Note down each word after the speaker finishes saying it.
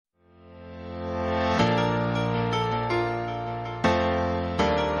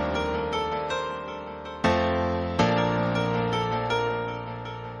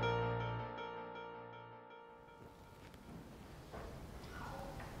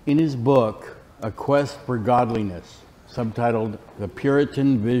In his book, A Quest for Godliness, subtitled The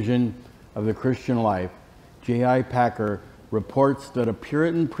Puritan Vision of the Christian Life, J.I. Packer reports that a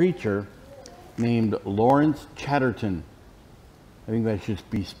Puritan preacher named Lawrence Chatterton, I think that should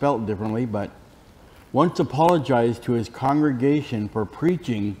be spelt differently, but once apologized to his congregation for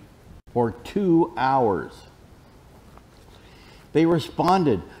preaching for 2 hours. They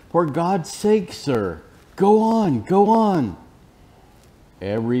responded, "For God's sake, sir, go on, go on."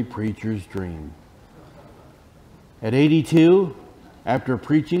 Every preacher's dream. At 82, after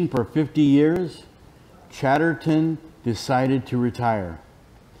preaching for 50 years, Chatterton decided to retire.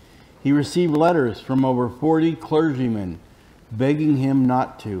 He received letters from over 40 clergymen begging him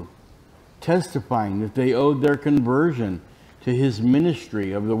not to, testifying that they owed their conversion to his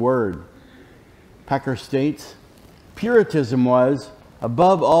ministry of the Word. Packer states, Puritanism was,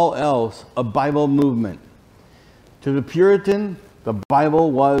 above all else, a Bible movement. To the Puritan, the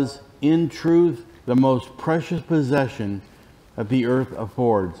Bible was, in truth, the most precious possession that the earth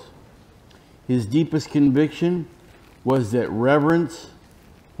affords. His deepest conviction was that reverence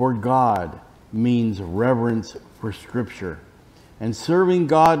for God means reverence for Scripture, and serving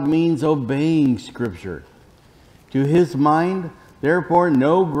God means obeying Scripture. To his mind, therefore,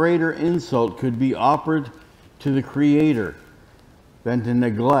 no greater insult could be offered to the Creator than to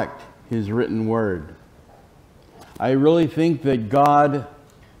neglect his written word. I really think that God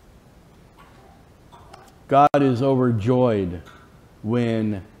is overjoyed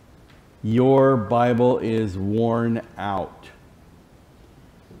when your Bible is worn out.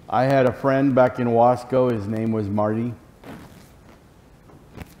 I had a friend back in Wasco, his name was Marty.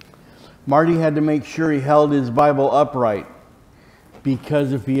 Marty had to make sure he held his Bible upright,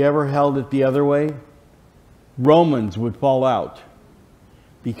 because if he ever held it the other way, Romans would fall out,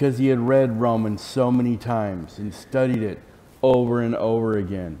 because he had read Romans so many times and studied it over and over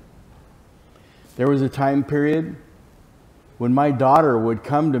again. There was a time period when my daughter would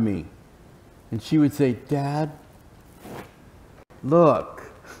come to me and she would say, "Dad,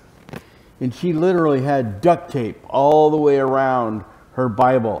 look." And she literally had duct tape all the way around her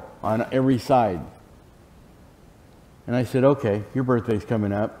Bible on every side. And I said, "Okay, your birthday's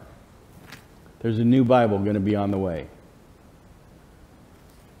coming up. There's a new Bible going to be on the way."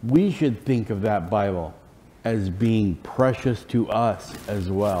 We should think of that Bible as being precious to us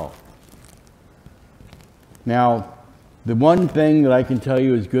as well. Now, the one thing that I can tell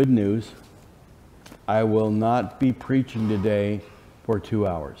you is good news. I will not be preaching today for 2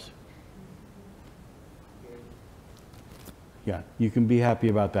 hours. Yeah, you can be happy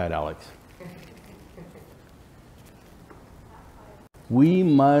about that, Alex. We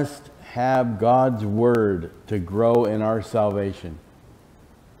must have God's Word to grow in our salvation.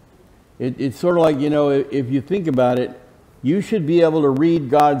 It's sort of like, you know, if you think about it, you should be able to read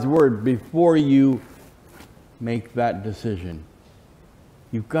God's Word before you make that decision.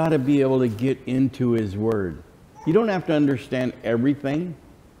 You've got to be able to get into His Word. You don't have to understand everything,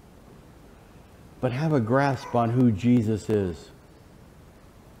 but have a grasp on who Jesus is.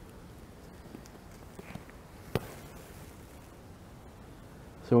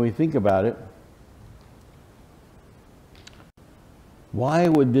 So when we think about it, why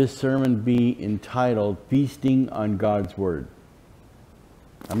would this sermon be entitled Feasting on God's Word?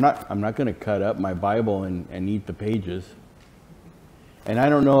 I'm not going to cut up my Bible and eat the pages. And I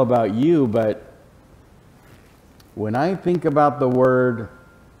don't know about you, but when I think about the word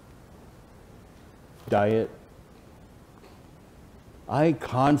diet, I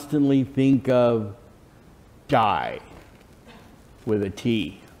constantly think of die with a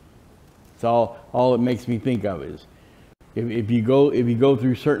T. It's all it makes me think of is if you go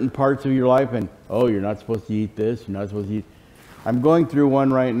through certain parts of your life and, oh, you're not supposed to eat this, you're not supposed to eat. I'm going through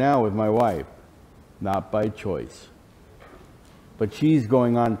one right now with my wife, not by choice. But she's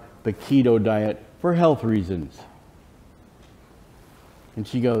going on the keto diet for health reasons. And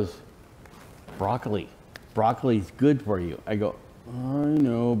she goes, broccoli's good for you. I go, I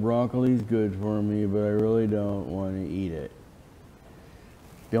know broccoli's good for me, but I really don't want to eat it.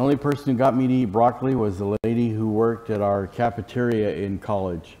 The only person who got me to eat broccoli was the lady who worked at our cafeteria in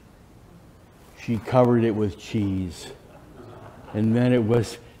college. She covered it with cheese, and then it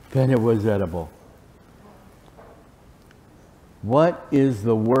was edible. What is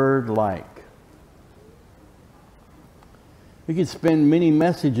the Word like? We could spend many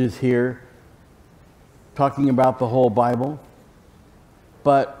messages here talking about the whole Bible,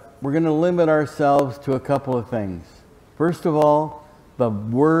 but we're going to limit ourselves to a couple of things. First of all, the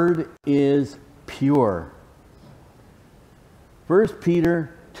Word is pure. 1 Peter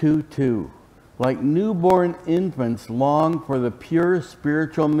 2:2. like newborn infants, long for the pure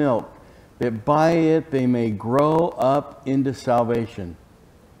spiritual milk, that by it they may grow up into salvation.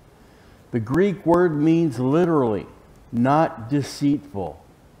 The Greek word means literally, not deceitful.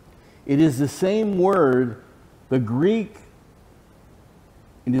 It is the same word, it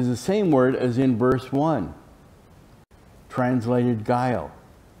is the same word as in verse 1, translated guile,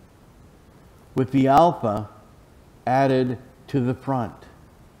 with the alpha added to the front,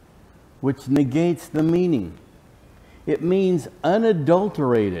 which negates the meaning. It means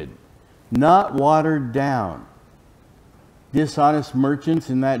unadulterated, not watered down. Dishonest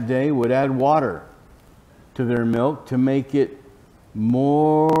merchants in that day would add water to their milk to make it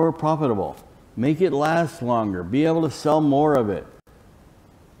more profitable, make it last longer, be able to sell more of it.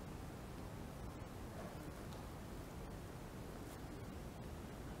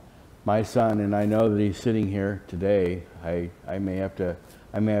 My son, and I know that he's sitting here today, I may have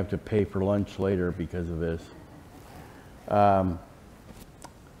to pay for lunch later because of this.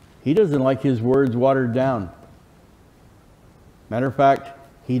 He doesn't like his words watered down. Matter of fact,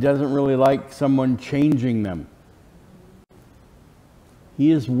 he doesn't really like someone changing them. He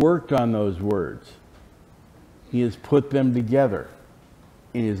has worked on those words. He has put them together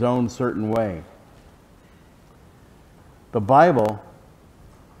in his own certain way. The Bible,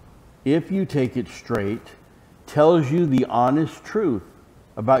 if you take it straight, tells you the honest truth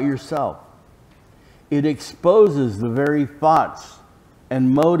about yourself. It exposes the very thoughts and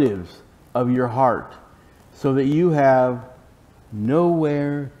motives of your heart so that you have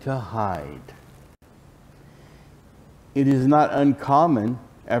nowhere to hide. It is not uncommon,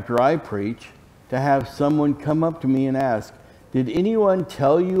 after I preach, to have someone come up to me and ask, "Did anyone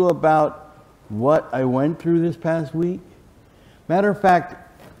tell you about what I went through this past week?" Matter of fact,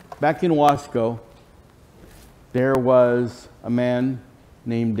 back in Wasco, there was a man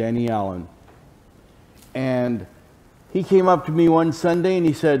named Danny Allen. And he came up to me one Sunday and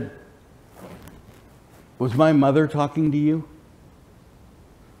he said, "Was my mother talking to you?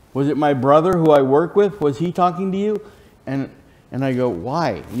 Was it my brother who I work with? Was he talking to you?" And I go,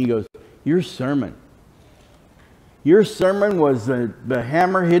 "Why?" And he goes, "Your sermon. Your sermon was the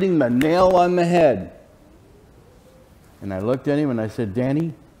hammer hitting the nail on the head." And I looked at him and I said,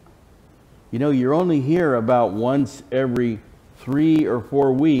 "Danny, you know, you're only here about once every 3 or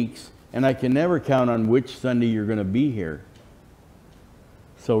 4 weeks, and I can never count on which Sunday you're going to be here.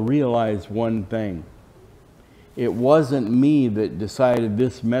 So realize one thing. It wasn't me that decided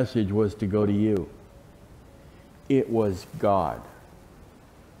this message was to go to you. It was God.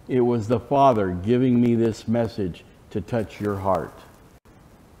 It was the Father giving me this message to touch your heart."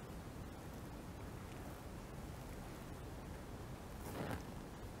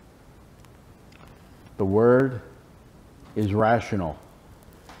 The word is rational.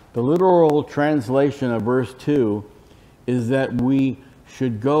 The literal translation of verse 2 is that we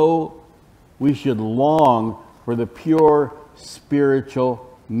should long for the pure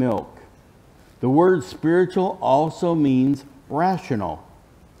spiritual milk. The word spiritual also means rational.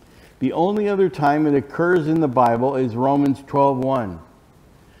 The only other time it occurs in the Bible is Romans 12:1,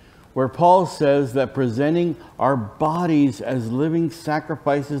 where Paul says that presenting our bodies as living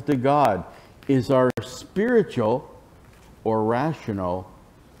sacrifices to God is our spiritual or rational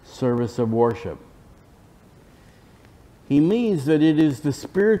service of worship. He means that it is the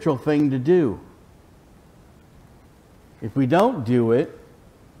spiritual thing to do. If we don't do it,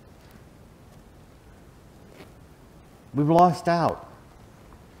 we've lost out.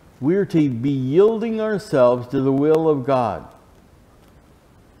 We're to be yielding ourselves to the will of God.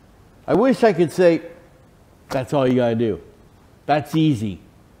 I wish I could say, that's all you got to do. That's easy.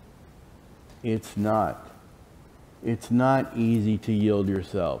 It's not. It's not easy to yield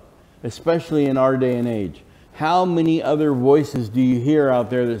yourself, especially in our day and age. How many other voices do you hear out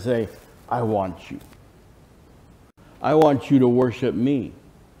there that say, "I want you. I want you to worship me.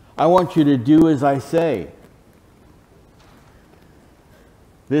 I want you to do as I say"?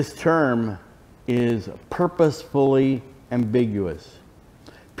 This term is purposefully ambiguous.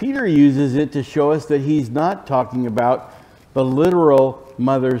 Peter uses it to show us that he's not talking about the literal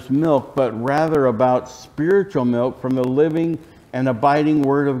mother's milk, but rather about spiritual milk from the living and abiding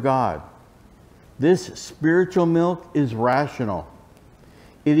Word of God. This spiritual milk is rational.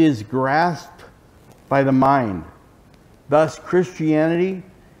 It is grasped by the mind. Thus, Christianity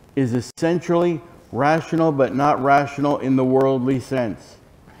is essentially rational, but not rational in the worldly sense.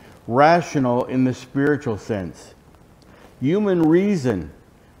 Rational in the spiritual sense. Human reason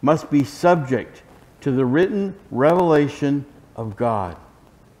must be subject to the written revelation of God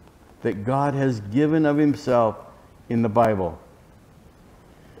that God has given of Himself in the Bible.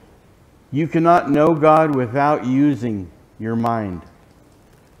 You cannot know God without using your mind,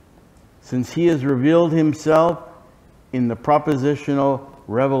 since he has revealed himself in the propositional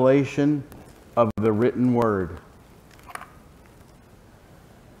revelation of the written word.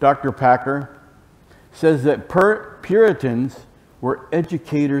 Dr. Packer says that Puritans were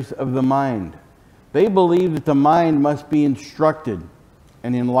educators of the mind. They believed that the mind must be instructed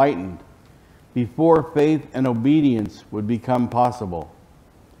and enlightened before faith and obedience would become possible.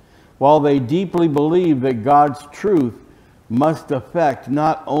 While they deeply believed that God's truth must affect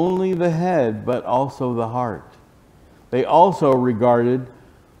not only the head but also the heart. They also regarded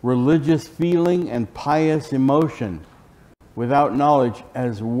religious feeling and pious emotion without knowledge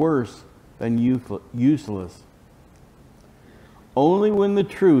as worse than useless. Only when the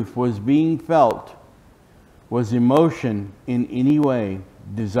truth was being felt was emotion in any way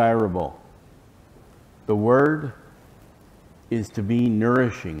desirable. The word is to be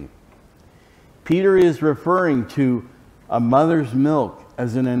nourishing. Peter is referring to a mother's milk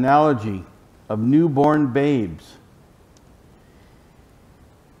as an analogy of newborn babes.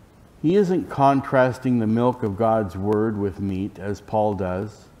 He isn't contrasting the milk of God's word with meat, as Paul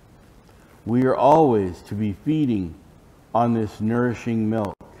does. We are always to be feeding on this nourishing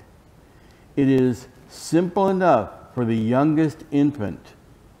milk. It is simple enough for the youngest infant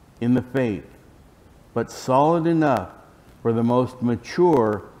in the faith, but solid enough for the most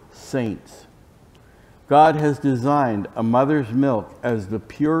mature saints. God has designed a mother's milk as the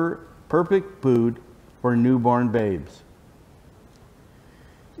pure, perfect food for newborn babes.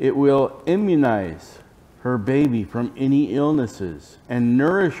 It will immunize her baby from any illnesses and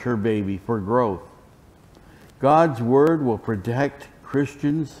nourish her baby for growth. God's word will protect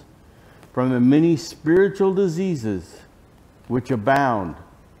Christians from the many spiritual diseases which abound,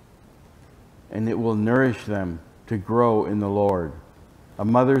 and it will nourish them to grow in the Lord. A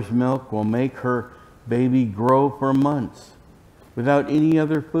mother's milk will make her baby grow for months without any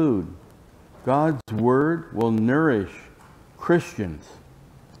other food. God's word will nourish Christians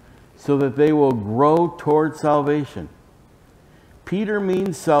so that they will grow toward salvation. Peter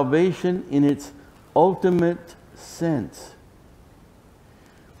means salvation in its ultimate sense,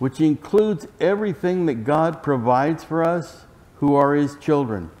 which includes everything that God provides for us who are his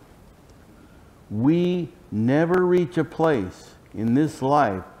children. We never reach a place in this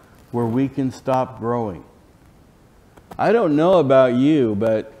life where we can stop growing. I don't know about you,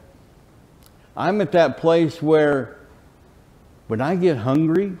 but I'm at that place where when I get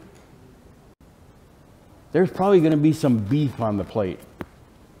hungry, there's probably going to be some beef on the plate,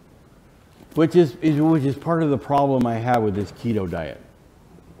 which is part of the problem I have with this keto diet.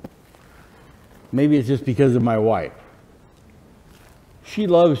 Maybe it's just because of my wife. She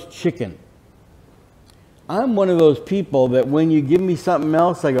loves chicken. I'm one of those people that when you give me something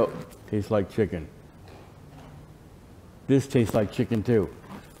else, I go, tastes like chicken. This tastes like chicken too.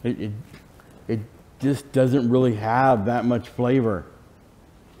 It just doesn't really have that much flavor.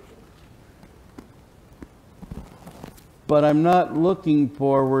 But I'm not looking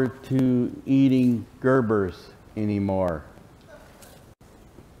forward to eating Gerbers anymore.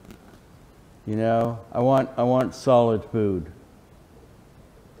 You know, I want solid food.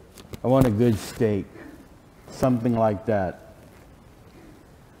 I want a good steak, something like that.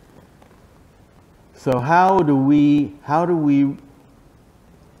 So how do we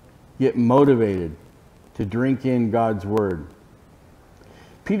get motivated to drink in God's word?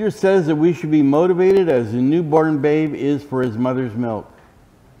 Peter says that we should be motivated as a newborn babe is for his mother's milk.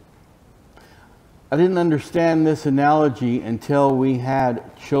 I didn't understand this analogy until we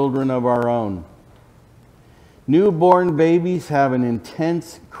had children of our own. Newborn babies have an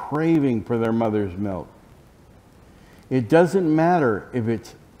intense craving for their mother's milk. It doesn't matter if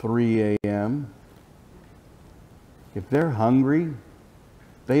it's 3 a.m. If they're hungry,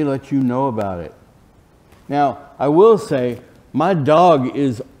 they let you know about it. Now, I will say, my dog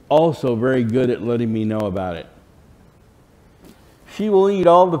is also very good at letting me know about it. She will eat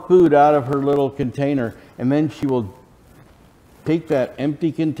all the food out of her little container, and then she will take that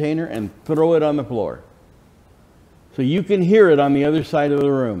empty container and throw it on the floor. So you can hear it on the other side of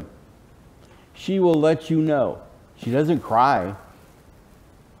the room. She will let you know. She doesn't cry,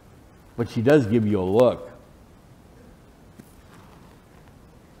 but she does give you a look.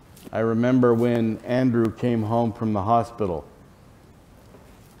 I remember when Andrew came home from the hospital.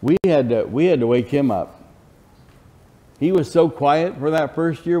 We had to wake him up. He was so quiet for that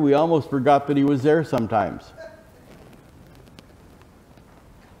first year, we almost forgot that he was there sometimes.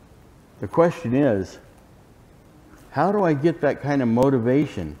 The question is, how do I get that kind of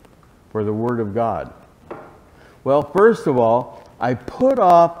motivation for the Word of God? Well, first of all, I put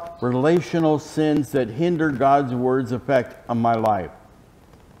off relational sins that hinder God's word's effect on my life.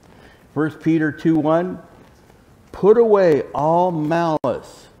 1 Peter 2:1, put away all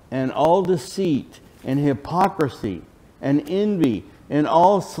malice and all deceit and hypocrisy and envy and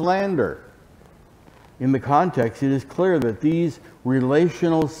all slander. In the context, it is clear that these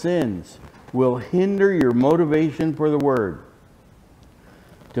relational sins will hinder your motivation for the word.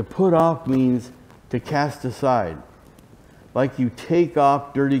 To put off means to cast aside, like you take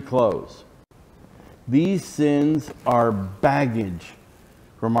off dirty clothes. These sins are baggage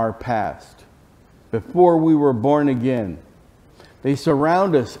from our past, before we were born again. They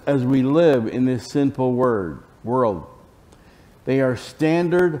surround us as we live in this sinful world. They are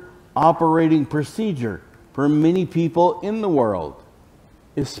standard operating procedure for many people in the world,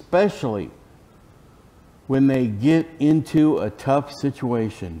 especially when they get into a tough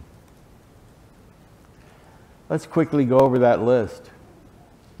situation. Let's quickly go over that list.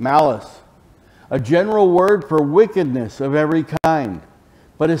 Malice, a general word for wickedness of every kind,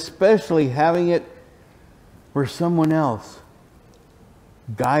 but especially having it for someone else.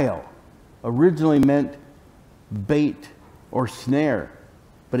 Guile originally meant bait or snare,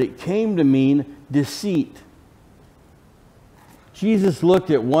 but it came to mean deceit. Jesus looked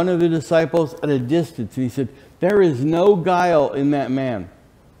at one of the disciples at a distance and he said, there is no guile in that man.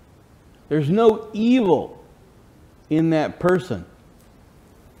 There's no evil in that person.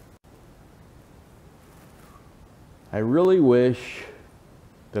 I really wish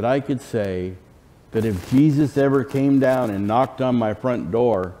that I could say that if Jesus ever came down and knocked on my front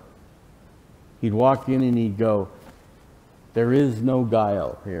door, he'd walk in and he'd go, there is no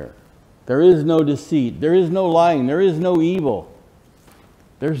guile here. There is no deceit. There is no lying. There is no evil.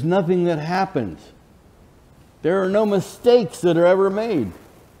 There's nothing that happens. There are no mistakes that are ever made.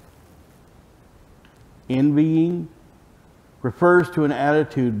 Envying refers to an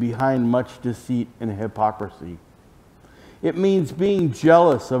attitude behind much deceit and hypocrisy. It means being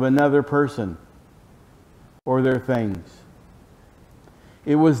jealous of another person or their things.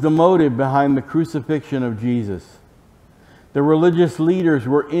 It was the motive behind the crucifixion of Jesus. The religious leaders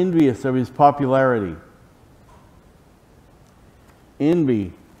were envious of his popularity.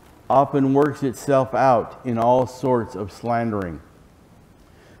 Envy often works itself out in all sorts of slandering.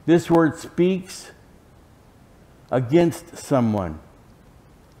 This word speaks against someone.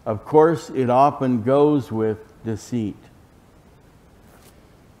 Of course, it often goes with deceit.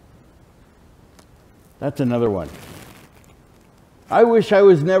 That's another one. I wish I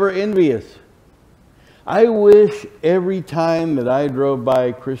was never envious. I wish every time that I drove by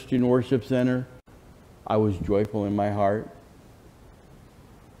a Christian worship center, I was joyful in my heart.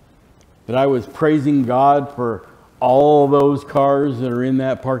 That I was praising God for all those cars that are in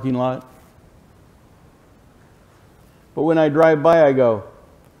that parking lot. But when I drive by, I go,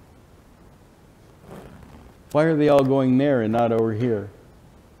 why are they all going there and not over here?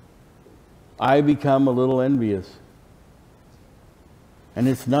 I become a little envious. And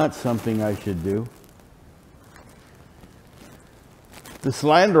it's not something I should do. The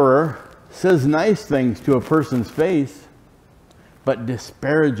slanderer says nice things to a person's face, but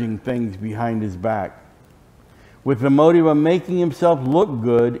disparaging things behind his back, with the motive of making himself look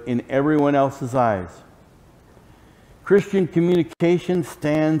good in everyone else's eyes. Christian communication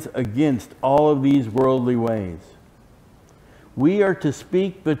stands against all of these worldly ways. We are to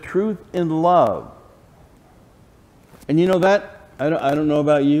speak the truth in love. And you know that, I don't know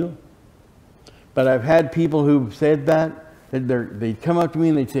about you, but I've had people who've said that they'd come up to me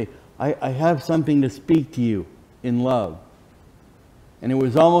and they'd say, I have something to speak to you in love. And it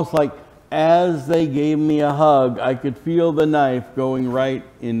was almost like as they gave me a hug, I could feel the knife going right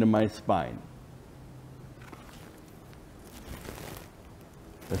into my spine.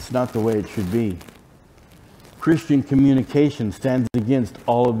 That's not the way it should be. Christian communication stands against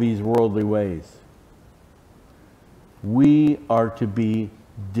all of these worldly ways. We are to be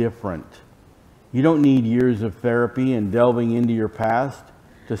different. You don't need years of therapy and delving into your past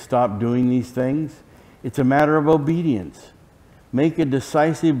to stop doing these things. It's a matter of obedience. Make a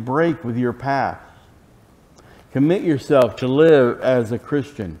decisive break with your past. Commit yourself to live as a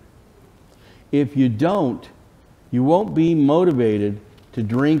Christian. If you don't, you won't be motivated to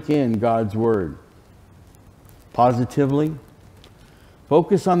drink in God's word. Positively,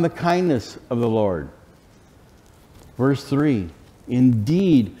 focus on the kindness of the Lord. Verse 3,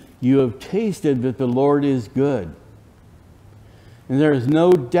 indeed, you have tasted that the Lord is good. And there is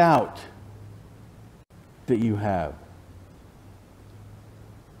no doubt that you have.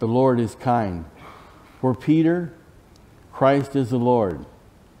 The Lord is kind. For Peter, Christ is the Lord.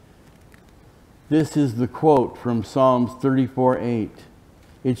 This is the quote from Psalms 34:8.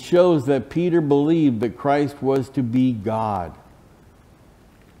 It shows that Peter believed that Christ was to be God.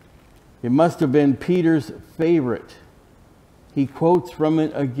 It must have been Peter's favorite. He quotes from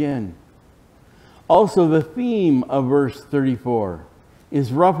it again. Also, the theme of verse 34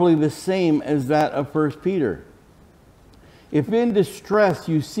 is roughly the same as that of 1 Peter. If in distress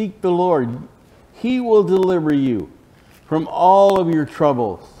you seek the Lord, He will deliver you from all of your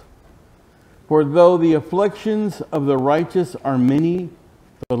troubles. For though the afflictions of the righteous are many,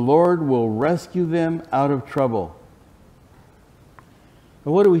 the Lord will rescue them out of trouble.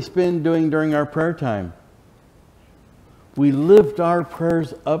 And what do we spend doing during our prayer time? We lift our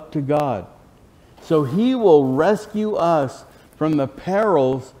prayers up to God, so He will rescue us from the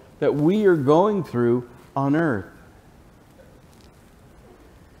perils that we are going through on earth.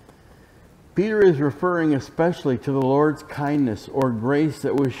 Peter is referring especially to the Lord's kindness or grace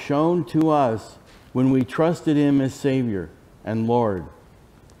that was shown to us when we trusted Him as Savior and Lord.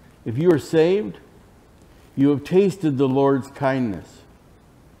 If you are saved, you have tasted the Lord's kindness,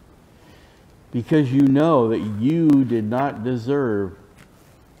 because you know that you did not deserve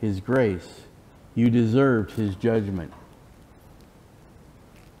His grace. You deserved His judgment.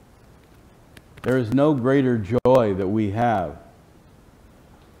 There is no greater joy that we have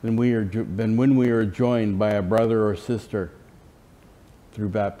than when we are joined by a brother or sister through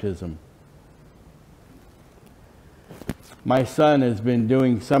baptism. My son has been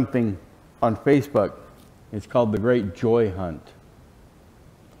doing something on Facebook. It's called the Great Joy Hunt.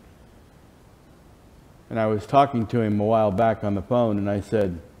 And I was talking to him a while back on the phone, and I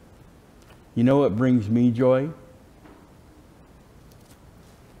said, you know what brings me joy?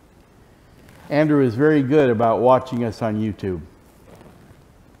 Andrew is very good about watching us on YouTube.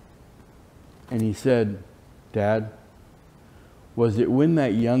 And he said, Dad, was it when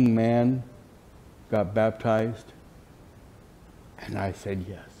that young man got baptized? And I said,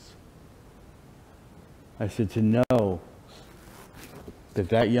 yes. I said, to know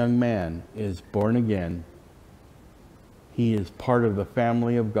that young man is born again, he is part of the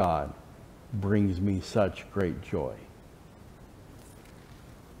family of God, brings me such great joy.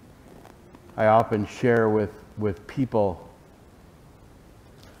 I often share with people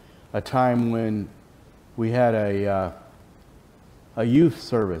a time when we had a youth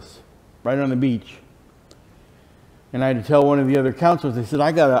service right on the beach. And I had to tell one of the other counselors, I said,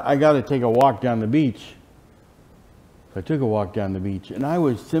 I gotta take a walk down the beach. So I took a walk down the beach, and I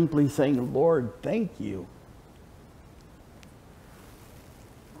was simply saying, Lord, thank you.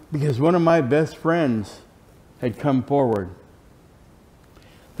 Because one of my best friends had come forward.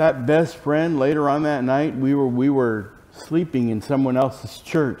 That best friend, later on that night, we were sleeping in someone else's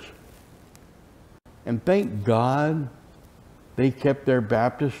church. And thank God they kept their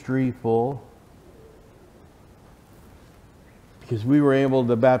baptistry full, because we were able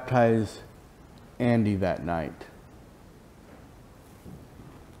to baptize Andy that night.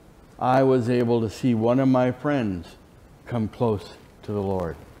 I was able to see one of my friends come close to the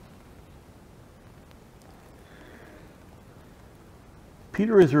Lord.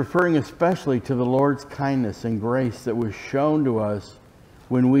 Peter is referring especially to the Lord's kindness and grace that was shown to us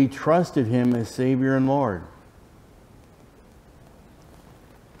when we trusted Him as Savior and Lord.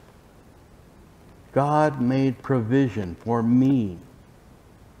 God made provision for me,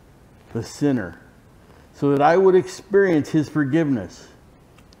 the sinner, so that I would experience His forgiveness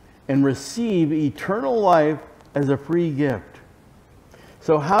and receive eternal life as a free gift.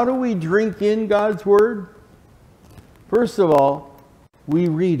 So how do we drink in God's Word? First of all, we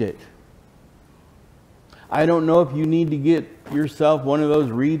read it. I don't know if you need to get yourself one of those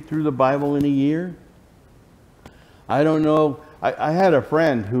read through the Bible in a year. I don't know. I had a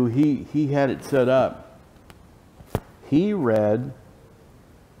friend who he had it set up. He read,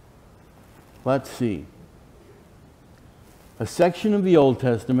 let's see, a section of the Old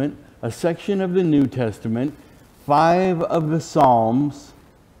Testament, a section of the New Testament, 5 of the Psalms,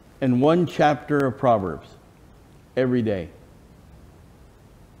 and 1 chapter of Proverbs every day.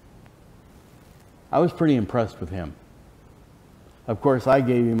 I was pretty impressed with him. Of course, I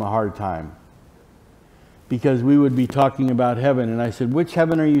gave him a hard time, because we would be talking about heaven, and I said, which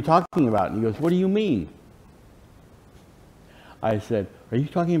heaven are you talking about? And he goes, what do you mean? I said, are you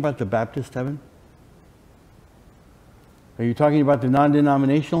talking about the Baptist heaven? Are you talking about the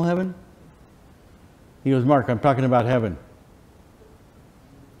non-denominational heaven? He goes, Mark, I'm talking about heaven.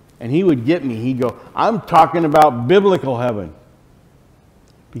 And he would get me. He'd go, I'm talking about biblical heaven.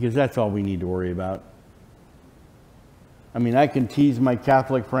 Because that's all we need to worry about. I mean, I can tease my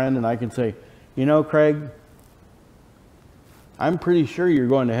Catholic friend and I can say, you know, Craig, I'm pretty sure you're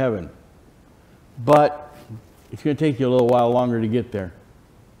going to heaven. But it's going to take you a little while longer to get there.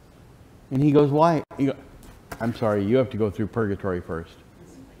 And he goes, why? I'm sorry, you have to go through purgatory first.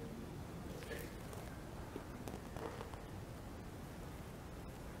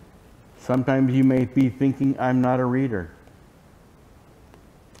 Sometimes you may be thinking, I'm not a reader.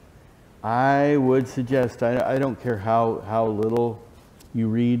 I would suggest, I don't care how little you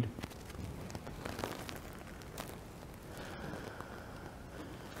read,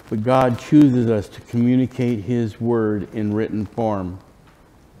 but God chooses us to communicate His Word in written form.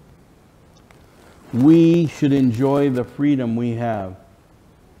 We should enjoy the freedom we have.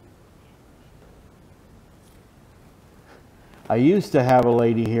 I used to have a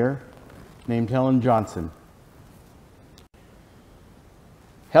lady here named Helen Johnson.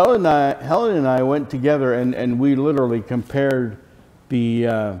 Helen and I went together and we literally compared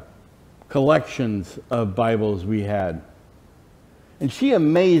the collections of Bibles we had. And she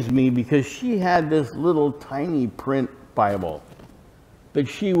amazed me because she had this little tiny print Bible that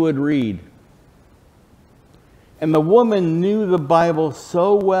she would read. And the woman knew the Bible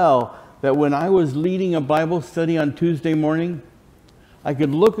so well that when I was leading a Bible study on Tuesday morning, I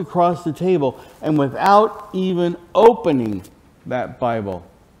could look across the table and without even opening that Bible,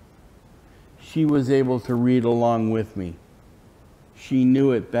 she was able to read along with me. She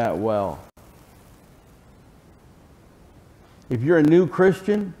knew it that well. If you're a new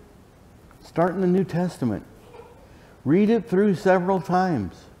Christian, start in the New Testament. Read it through several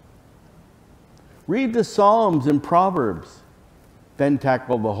times. Read the Psalms and Proverbs, then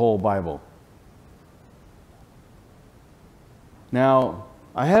tackle the whole Bible. Now,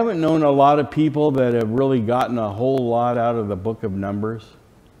 I haven't known a lot of people that have really gotten a whole lot out of the book of Numbers,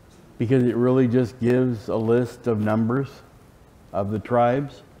 because it really just gives a list of numbers of the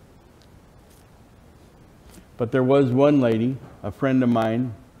tribes. But there was one lady, a friend of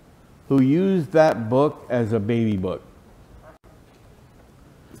mine, who used that book as a baby book.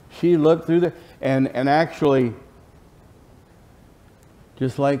 She looked through there, and actually,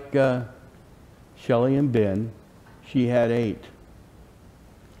 just like Shelley and Ben, she had 8.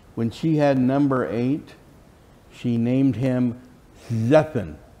 When she had number 8, she named him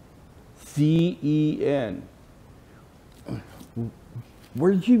Zethan. C-E-N.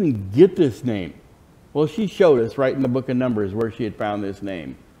 Where did you even get this name? Well, she showed us right in the book of Numbers where she had found this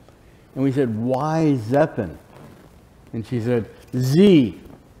name. And we said, why Zethan? And she said, Z.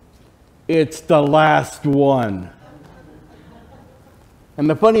 It's the last one. And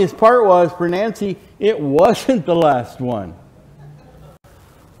the funniest part was, for Nancy, it wasn't the last one.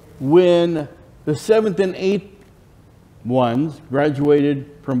 When the 7th and 8th ones graduated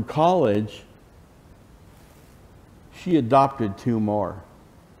from college, she adopted 2 more.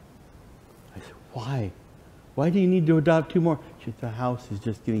 I said, why? Why do you need to adopt 2 more? She said, the house is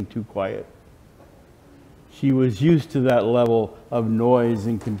just getting too quiet. She was used to that level of noise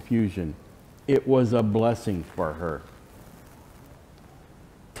and confusion. It was a blessing for her.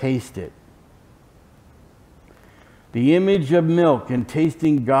 Taste it. The image of milk and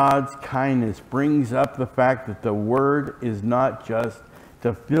tasting God's kindness brings up the fact that the Word is not just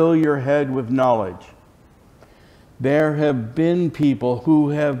to fill your head with knowledge. There have been people who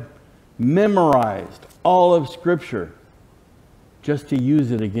have memorized all of Scripture just to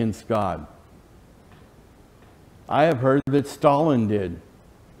use it against God. I have heard that Stalin did.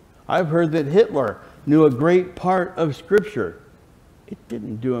 I've heard that Hitler knew a great part of Scripture. It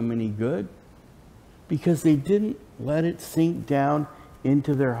didn't do them any good because they didn't let it sink down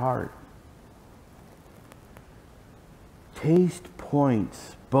into their heart. Taste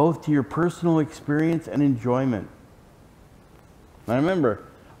points both to your personal experience and enjoyment. Now remember,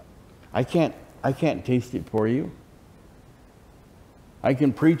 I can't taste it for you. I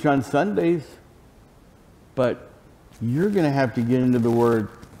can preach on Sundays, but you're going to have to get into the Word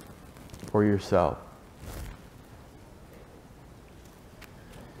for yourself.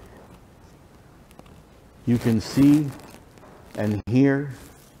 You can see and hear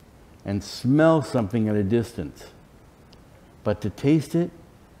and smell something at a distance, but to taste it,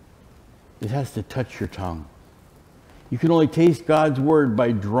 it has to touch your tongue. You can only taste God's Word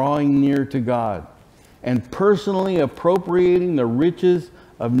by drawing near to God and personally appropriating the riches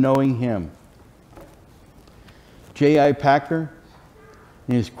of knowing Him. J.I. Packer,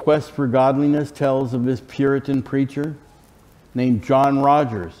 in his Quest for Godliness, tells of this Puritan preacher named John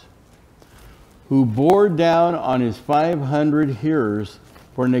Rogers, who bore down on his 500 hearers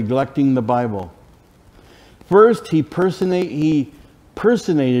for neglecting the Bible. First, he personated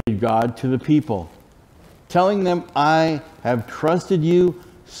God to the people, telling them, I have trusted you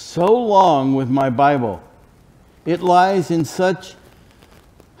so long with my Bible. It lies in such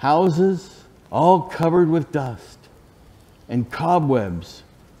houses, all covered with dust and cobwebs,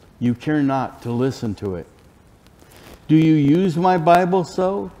 you care not to listen to it. Do you use my Bible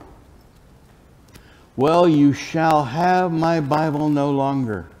so? Well, you shall have my Bible no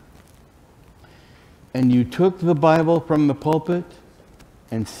longer. And you took the Bible from the pulpit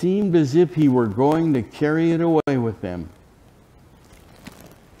and seemed as if he were going to carry it away with him.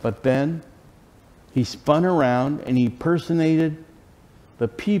 But then he spun around and he personated the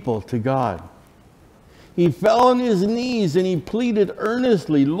people to God. He fell on his knees and he pleaded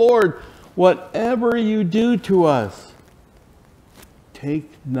earnestly, Lord, whatever you do to us, take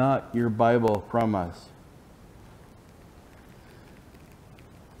not your Bible from us.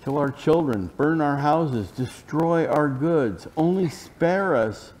 Kill our children, burn our houses, destroy our goods. Only spare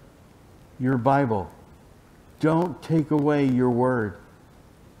us your Bible. Don't take away your word.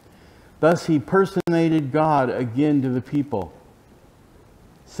 Thus he personated God again to the people.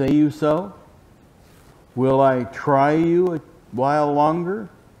 Say you so? Will I try you a while longer?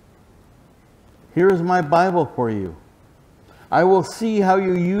 Here is my Bible for you. I will see how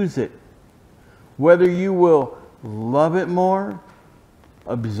you use it, whether you will love it more,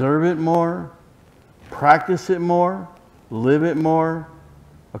 observe it more, practice it more, live it more,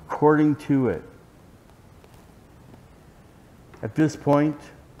 according to it. At this point,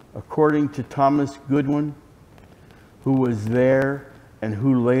 according to Thomas Goodwin, who was there and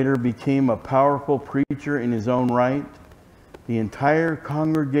who later became a powerful preacher in his own right, the entire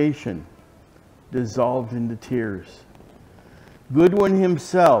congregation dissolved into tears. Goodwin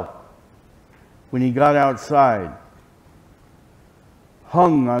himself, when he got outside,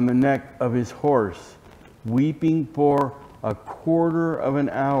 hung on the neck of his horse, weeping for a quarter of an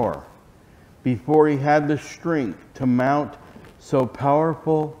hour before he had the strength to mount so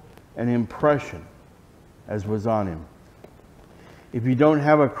powerful an impression as was on him. If you don't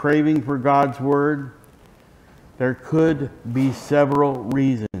have a craving for God's word, there could be several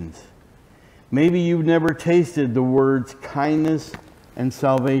reasons. Maybe you've never tasted the words kindness and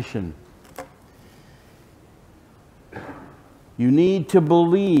salvation. You need to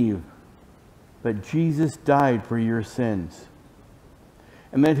believe that Jesus died for your sins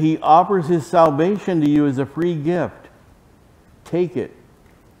and that he offers his salvation to you as a free gift. Take it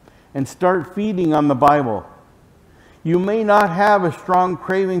and start feeding on the Bible. You may not have a strong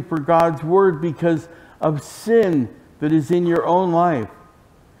craving for God's word because of sin that is in your own life.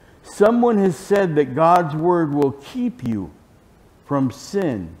 Someone has said that God's word will keep you from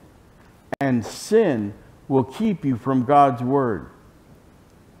sin, and sin will keep you from God's word.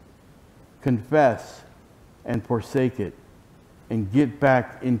 Confess and forsake it, and get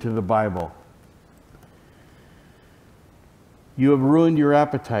back into the Bible. You have ruined your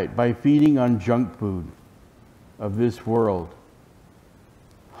appetite by feeding on junk food of this world.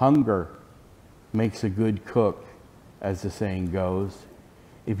 Hunger makes a good cook, as the saying goes.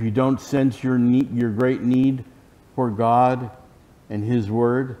 If you don't sense your great need for God and his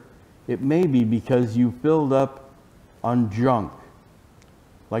word, it may be because you filled up on junk,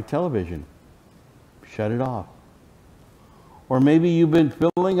 like television. Shut it off. Or maybe you've been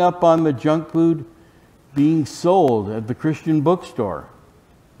filling up on the junk food being sold at the Christian bookstore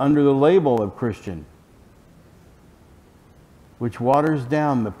under the label of Christian, which waters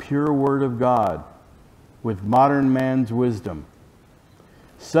down the pure word of God with modern man's wisdom.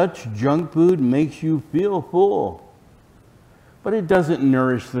 Such junk food makes you feel full, but it doesn't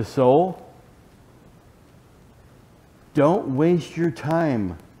nourish the soul. Don't waste your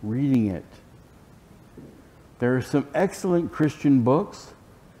time reading it. There are some excellent Christian books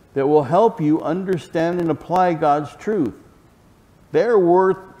that will help you understand and apply God's truth. They're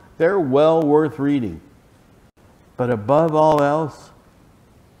well worth reading. But above all else,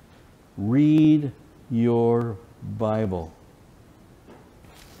 read your Bible.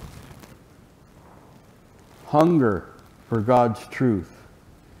 Hunger for God's truth.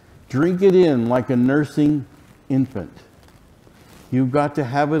 Drink it in like a nursing infant. You've got to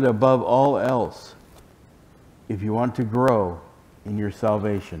have it above all else if you want to grow in your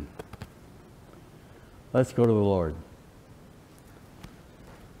salvation. Let's go to the Lord.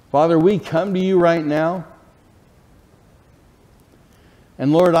 Father, we come to you right now.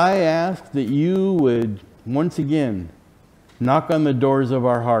 And Lord, I ask that you would once again knock on the doors of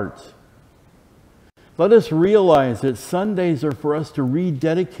our hearts. Let us realize that Sundays are for us to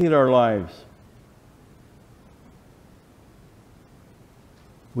rededicate our lives.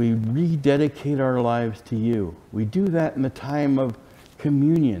 We rededicate our lives to you. We do that in the time of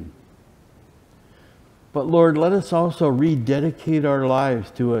communion. But Lord, let us also rededicate our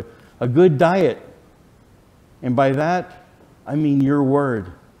lives to a good diet. And by that, I mean your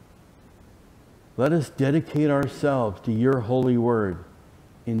word. Let us dedicate ourselves to your holy word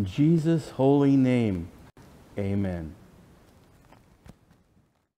In Jesus' holy name, amen.